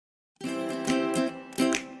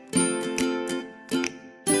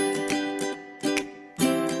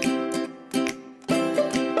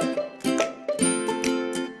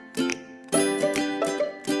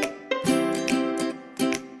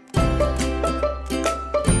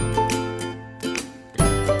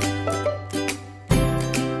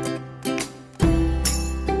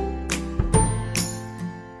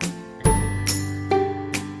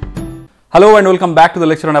Hello and welcome back to the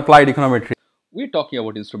lecture on applied econometry. We're talking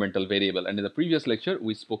about instrumental variable, and in the previous lecture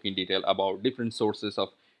we spoke in detail about different sources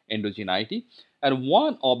of endogeneity, and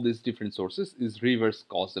one of these different sources is reverse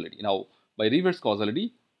causality. Now by reverse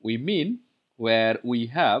causality we mean where we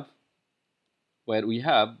have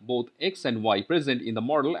both x and y present in the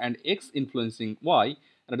model and x influencing y,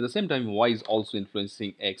 and at the same time y is also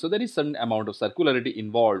influencing x. So there is certain amount of circularity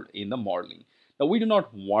involved in the modeling. Now we do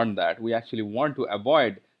not want that. We actually want to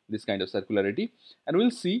avoid this kind of circularity, and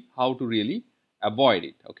we'll see how to really avoid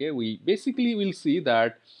it. Okay, we basically will see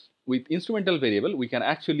that with instrumental variable we can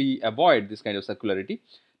actually avoid this kind of circularity.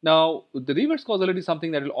 Now the reverse causality is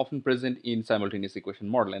something that will often present in simultaneous equation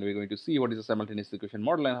model, and we're going to see what is a simultaneous equation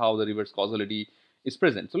model and how the reverse causality is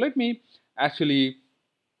present. So let me actually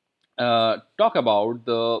talk about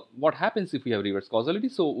what happens if we have reverse causality.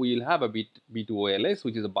 So we will have a B2OLS,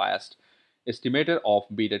 which is a biased estimator of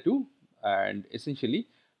beta 2, and essentially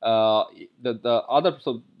the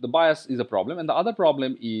bias is a problem, and the other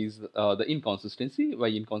problem is the inconsistency. By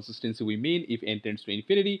inconsistency we mean if n tends to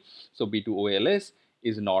infinity, so B2OLS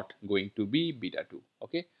is not going to be beta 2.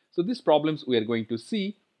 Okay, so these problems we are going to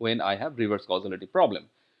see when I have reverse causality problem.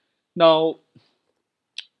 Now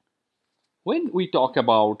when we talk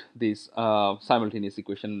about this simultaneous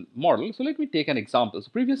equation model, so let me take an example. So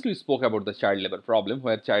previously we spoke about the child labor problem,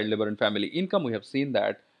 where child labor and family income, we have seen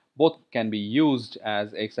that both can be used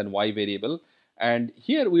as x and y variable. And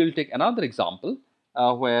here we will take another example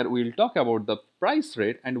where we will talk about the price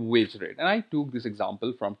rate and wage rate. And I took this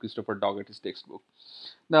example from Christopher Dougherty's textbook.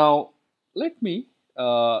 Now let me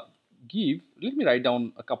write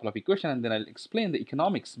down a couple of equations, and then I'll explain the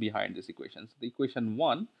economics behind these equations. The equation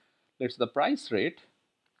 1, let's the price rate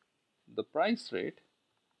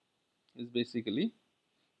is basically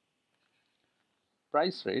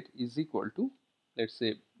price rate is equal to, let's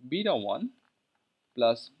say, beta 1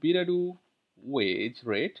 plus beta 2 wage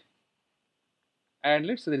rate, and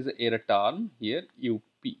let's say there is an error term here up.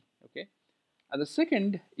 Okay, and the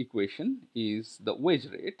second equation is the wage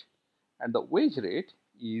rate, and the wage rate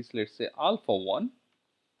is, let's say, alpha 1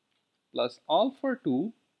 plus alpha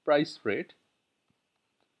 2 price rate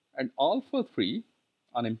and alpha 3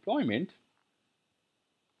 unemployment,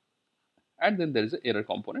 and then there is an error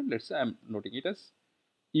component. Let's say I'm noting it as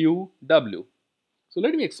UW. So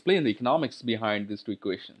let me explain the economics behind these two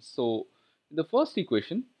equations. So in the first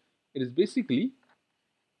equation, it is basically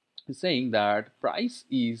saying that price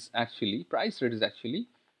rate is actually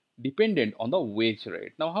dependent on the wage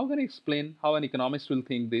rate. Now how can I explain how an economist will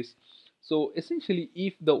think this? So essentially,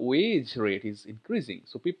 if the wage rate is increasing,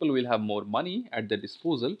 so people will have more money at their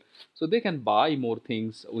disposal, so they can buy more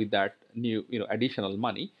things with that new additional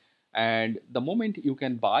money. And the moment you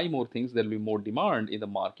can buy more things, there will be more demand in the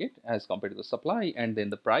market as compared to the supply, and then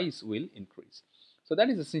the price will increase. So that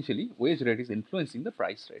is essentially wage rate is influencing the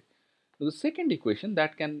price rate. So the second equation,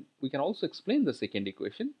 we can also explain the second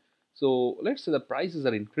equation. So let's say the prices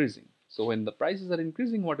are increasing. So when the prices are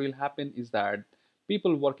increasing, what will happen is that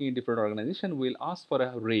people working in different organizations will ask for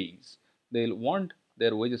a raise. They'll want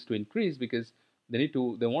their wages to increase because they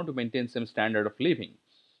want to maintain some standard of living.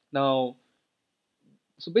 Now,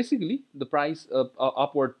 so basically the price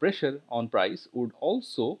upward pressure on price would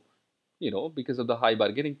also, because of the high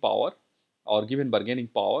bargaining power or given bargaining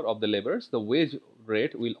power of the laborers, the wage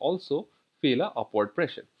rate will also feel a upward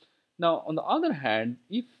pressure. Now on the other hand,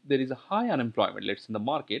 if there is a high unemployment, let's say in the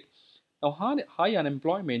market, now high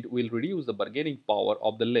unemployment will reduce the bargaining power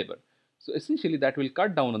of the labor. So essentially that will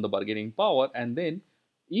cut down on the bargaining power, and then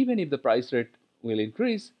even if the price rate will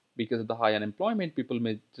increase because of the high unemployment, people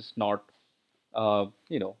may just not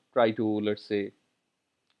try to, let's say,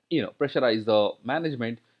 pressurize the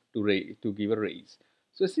management to give a raise.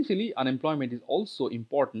 So essentially unemployment is also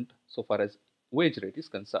important so far as wage rate is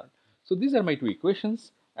concerned. So these are my two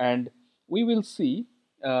equations, and we will see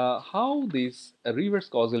how this reverse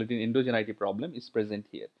causality and endogeneity problem is present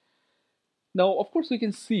here. Now of course we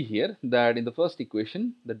can see here that in the first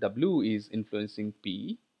equation the W is influencing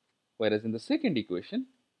P, whereas in the second equation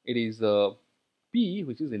it is P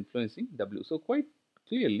which is influencing W. So quite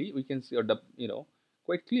clearly we can see,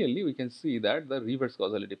 quite clearly we can see that the reverse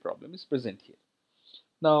causality problem is present here.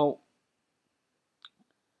 Now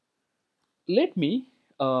let me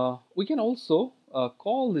we can also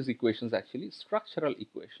call these equations actually structural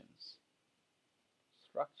equations.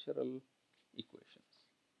 Structural equations.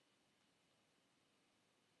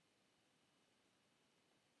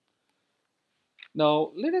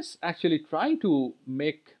 Now let us actually try to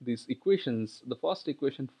make these equations, the first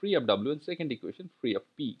equation free of W and second equation free of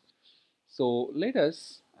P. So let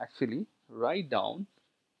us actually write down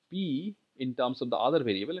P in terms of the other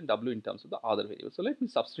variable and W in terms of the other variable. So let me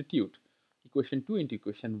substitute equation 2 into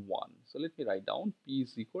equation 1. So let me write down P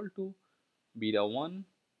is equal to beta 1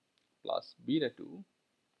 plus beta 2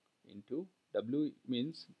 into W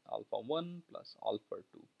means alpha 1 plus alpha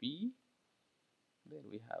 2 P. Then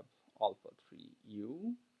we have alpha 3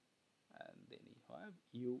 U, and then you have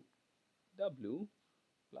U W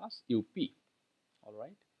plus U P. All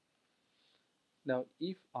right. Now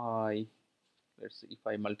if I, let's see, if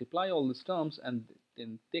I multiply all these terms and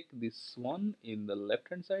then take this one in the left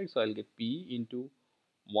hand side, so I'll get P into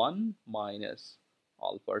 1 minus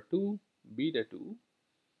alpha 2 beta 2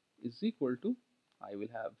 is equal to, I will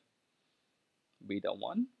have beta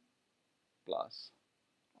 1 plus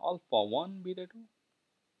alpha 1 beta 2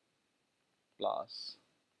 plus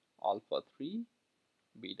alpha 3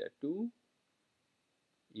 beta 2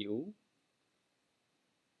 U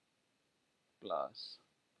plus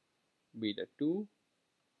beta 2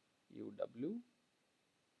 UW,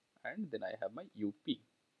 and then I have my UP.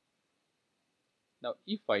 Now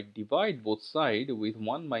if I divide both sides with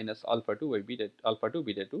 1 minus alpha 2 by alpha 2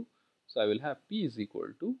 beta 2, so I will have P is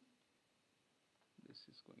equal to, this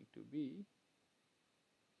is going to be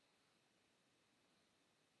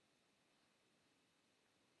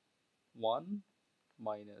 1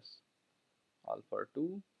 minus alpha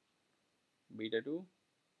 2 beta 2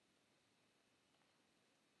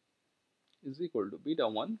 is equal to beta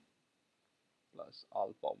 1 plus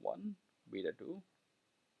alpha 1 beta 2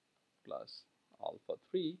 plus alpha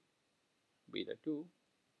 3 beta 2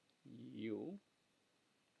 U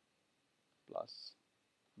plus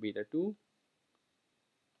beta 2,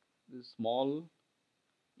 this small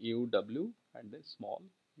UW and then small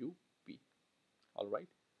UP. All right.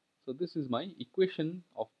 So this is my equation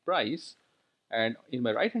of price, and in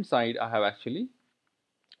my right hand side I have actually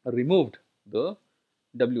removed the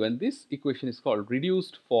W, and this equation is called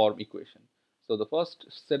reduced form equation. So the first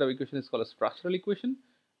set of equation is called a structural equation,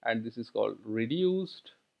 and this is called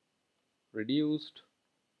reduced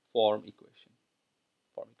form equation.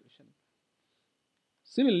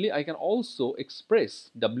 Similarly, I can also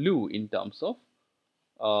express W in terms of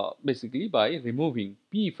basically by removing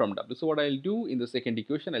P from W. So what I'll do in the second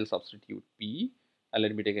equation, I'll substitute P, and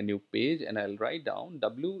let me take a new page and I'll write down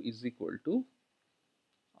W is equal to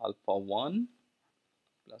alpha 1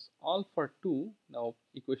 plus alpha 2. Now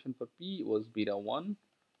equation for P was beta 1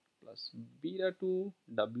 plus beta 2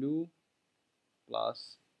 W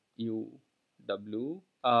plus UW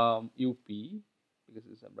UP,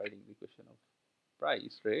 because I'm writing the equation of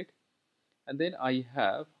price, right? And then I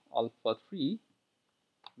have alpha 3,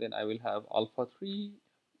 then I will have alpha 3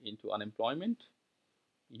 into unemployment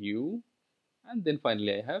U, and then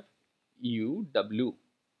finally I have UW.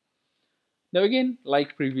 Now again,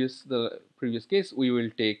 like the previous case,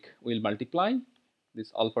 we'll multiply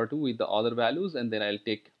this alpha 2 with the other values, and then I'll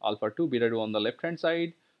take alpha 2 beta 2 on the left hand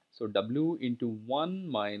side. So W into 1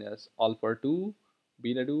 minus alpha 2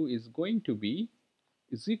 beta 2 is going to be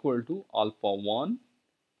is equal to alpha 1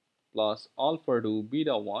 plus alpha 2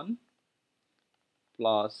 beta 1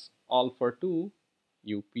 plus alpha 2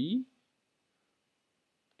 UP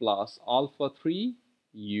plus alpha 3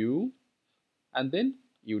 U and then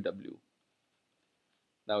UW.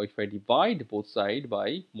 Now if I divide both sides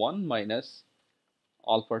by 1 minus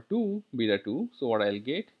alpha 2 beta 2, so what I'll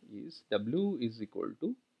get is W is equal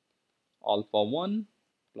to alpha 1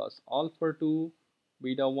 plus alpha 2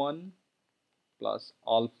 beta 1 plus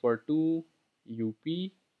alpha 2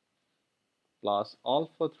 UP plus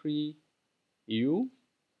alpha 3 U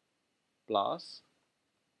plus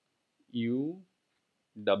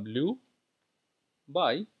UW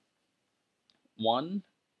by 1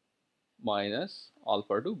 minus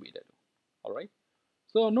alpha 2 beta 2. All right.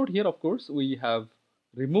 So note here, of course, we have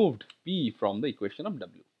removed P from the equation of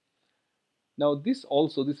W. Now this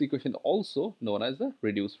equation also known as the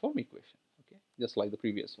reduced form equation, okay, just like the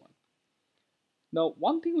previous one. Now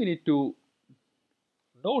one thing we need to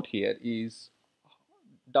note here is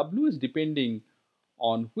W is depending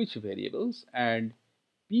on which variables and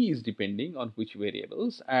P is depending on which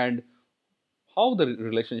variables, and how the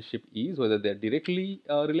relationship is, whether they are directly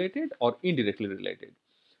related or indirectly related.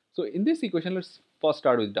 So in this equation, let's first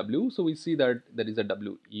start with W. So we see that there is a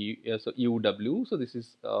W, so UW. So this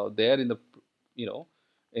is there in the,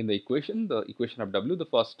 in the equation of W, the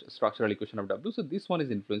first structural equation of W. So this one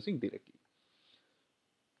is influencing directly.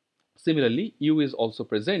 Similarly, U is also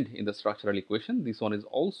present in the structural equation. This one is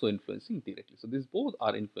also influencing directly. So these both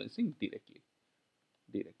are influencing directly.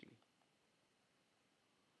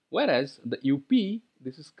 Whereas the UP,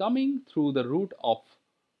 this is coming through the root of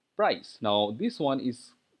price. Now this one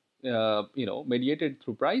is mediated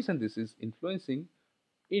through price, and this is influencing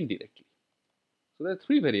indirectly. So there are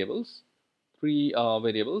three variables three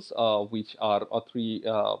variables which are three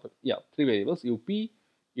variables up,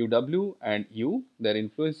 uw and u. They're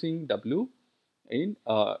influencing w in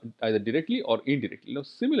either directly or indirectly. Now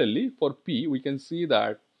similarly for p, we can see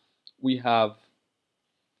that we have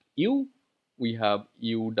u, we have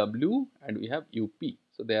uw and we have up.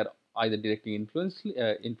 So they are either directly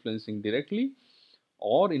influencing directly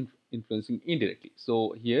or influencing indirectly.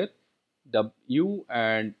 So here u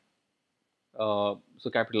and so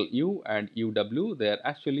capital U and uw, they are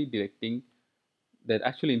actually influencing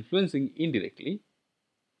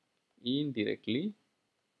indirectly,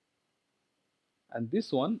 and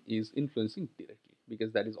this one is influencing directly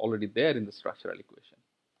because that is already there in the structural equation.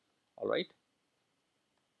 All right.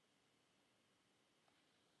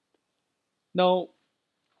 Now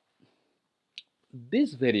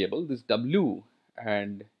this variable, this w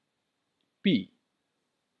and p,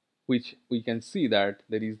 which we can see that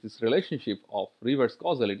there is this relationship of reverse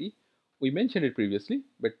causality. We mentioned it previously,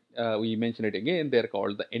 but we mention it again. They are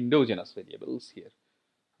called the endogenous variables here.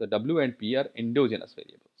 The w and p are endogenous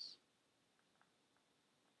variables.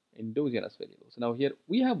 Now here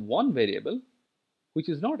we have one variable which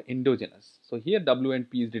is not endogenous. So here w and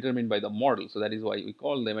p is determined by the model. So that is why we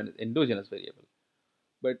call them an endogenous variable.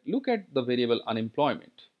 But look at the variable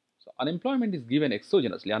unemployment. So unemployment is given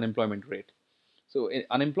exogenously, unemployment rate. So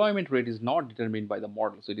unemployment rate is not determined by the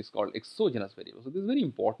model. So it is called exogenous variable. So this is very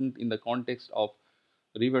important in the context of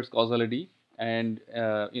reverse causality and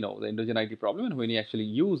the endogeneity problem, and when you actually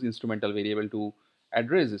use instrumental variable to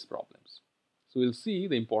address these problems. So we'll see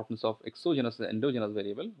the importance of exogenous and endogenous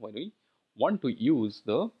variable when we want to use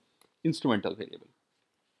the instrumental variable.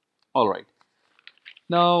 All right.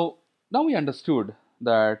 Now we understood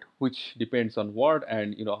that which depends on what,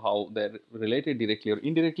 and how they're related directly or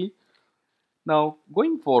indirectly. Now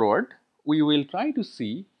going forward, we will try to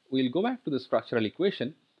see, we'll go back to the structural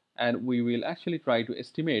equation and we will actually try to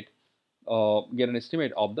estimate, get an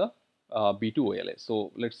estimate of the B2 OLS.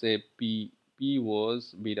 So let's say P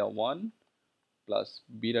was beta 1 plus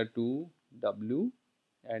beta 2 W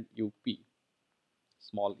and UP,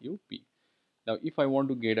 small UP. Now if I want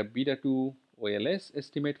to get a beta 2 OLS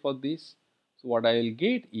estimate for this, so what I will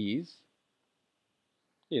get is,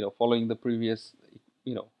 following the previous,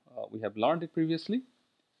 we have learned it previously,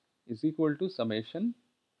 is equal to summation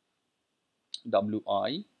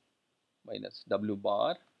Wi minus W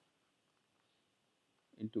bar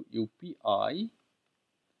into UPI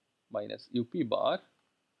minus UP bar,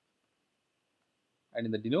 and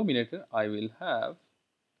in the denominator I will have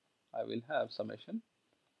summation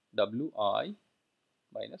Wi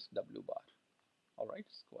minus W bar. All right,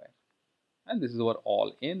 square, and this is our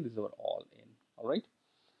all n, this is our all n. All right.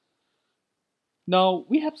 Now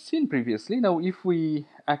we have seen previously, now if we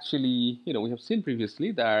actually, we have seen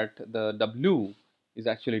previously that the W is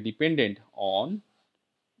actually dependent on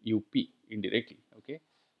UP indirectly. Okay.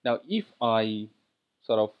 Now if I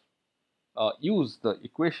sort of use the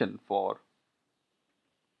equation for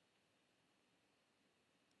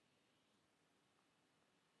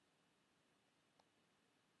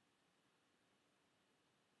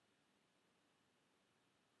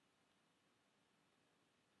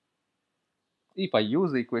if I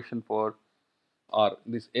use the equation for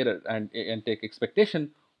this error and take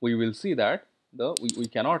expectation, we will see that we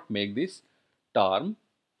cannot make this term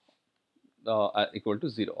equal to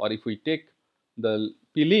 0, or if we take the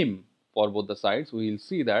P-lim for both the sides, we will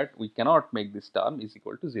see that we cannot make this term is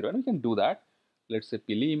equal to 0, and we can do that. Let's say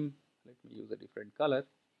P-lim, let me use a different color,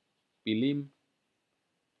 P-lim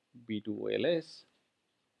B2 OLS.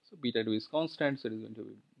 So beta 2 is constant, so it is going to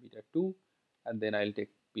be beta 2, and then I'll take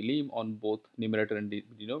P-lim on both numerator and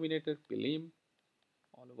denominator, P-lim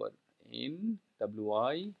all over n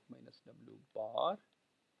Wi minus W bar,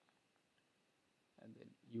 and then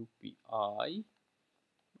UPI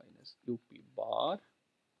minus UP bar,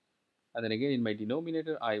 and then again in my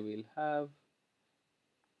denominator I will have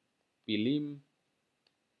P-lim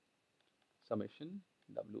summation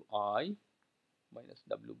Wi minus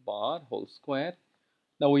W bar whole square.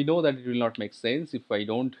 Now we know that it will not make sense if I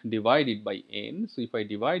don't divide it by n. So if I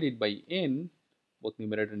divide it by n, both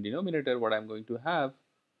numerator and denominator, what I'm going to have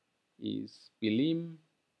is P-lim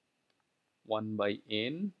 1 by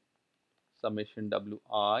n summation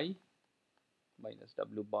Wi minus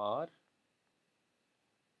W bar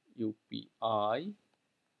UPI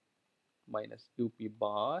minus UP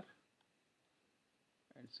bar,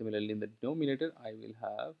 and similarly in the denominator I will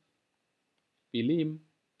have P-lim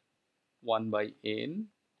 1 by n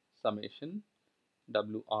summation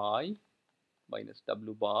Wi minus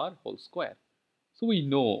W bar whole square. So we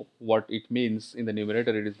know what it means. In the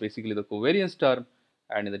numerator it is basically the covariance term,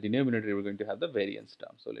 and in the denominator we're going to have the variance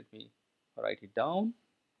term. So let me write it down,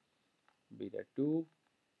 beta 2,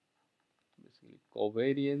 basically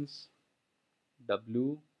covariance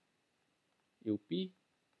W UP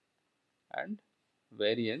and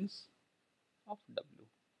variance of W.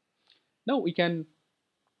 Now we can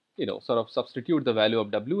sort of substitute the value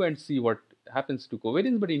of W and see what happens to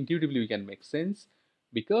covariance, but intuitively we can make sense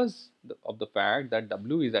because of the fact that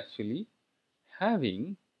W is actually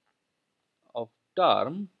having a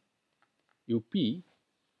term UP,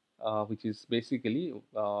 which is basically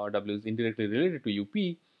W is indirectly related to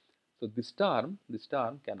UP. So this term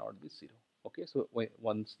cannot be 0. Okay, so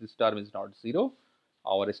once this term is not 0,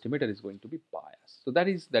 our estimator is going to be biased. So that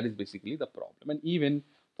is basically the problem. And even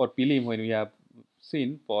for prelim, when we have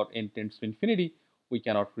seen for n tends to infinity, we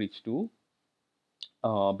cannot reach to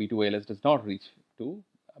B2 ALS does not reach to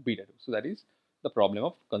beta 2. So that is the problem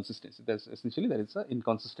of consistency. That's essentially that is an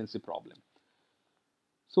inconsistency problem.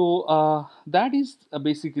 So that is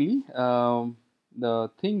basically the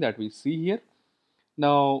thing that we see here.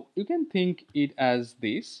 Now you can think it as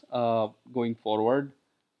this going forward.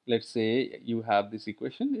 Let's say you have this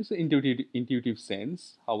equation. It's an intuitive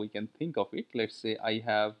sense how we can think of it. Let's say I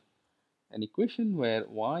have an equation where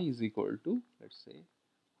y is equal to, let's say,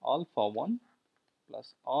 alpha 1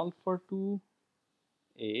 plus alpha 2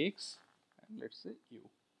 x, and let's say u.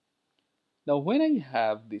 Now when I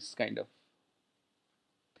have this kind of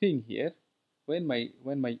thing here, when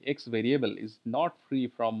my x variable is not free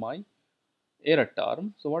from my error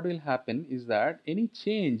term, so what will happen is that any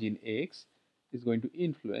change in x is going to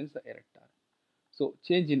influence the error term. So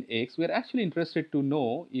change in x, we are actually interested to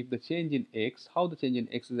know if the change in x, how the change in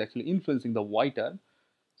x is actually influencing the y term.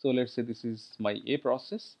 So let's say this is my A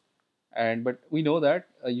process, and but we know that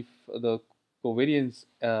if the covariance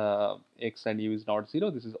x and u is not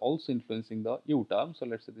 0, this is also influencing the u term. So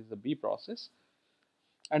let's say this is a B process,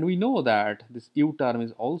 and we know that this u term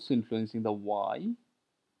is also influencing the y,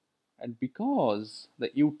 and because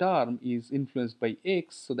the u term is influenced by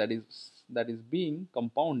x, so that is being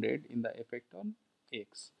compounded in the effect on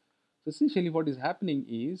x. So essentially what is happening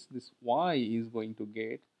is this y is going to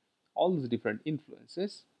get all these different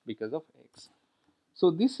influences because of x. So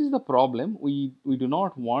this is the problem. We do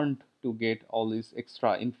not want to get all these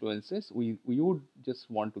extra influences. We would just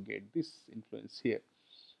want to get this influence here.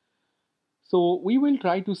 So we will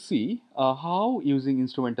try to see how using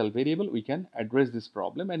instrumental variable we can address this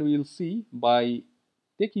problem, and we will see by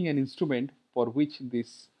taking an instrument for which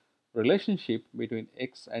this relationship between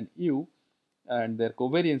x and u and their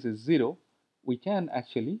covariance is 0, we can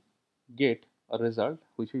actually get a result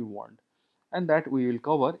which we want, and that we will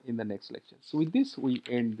cover in the next lecture. So with this we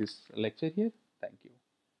end this lecture here. Thank you.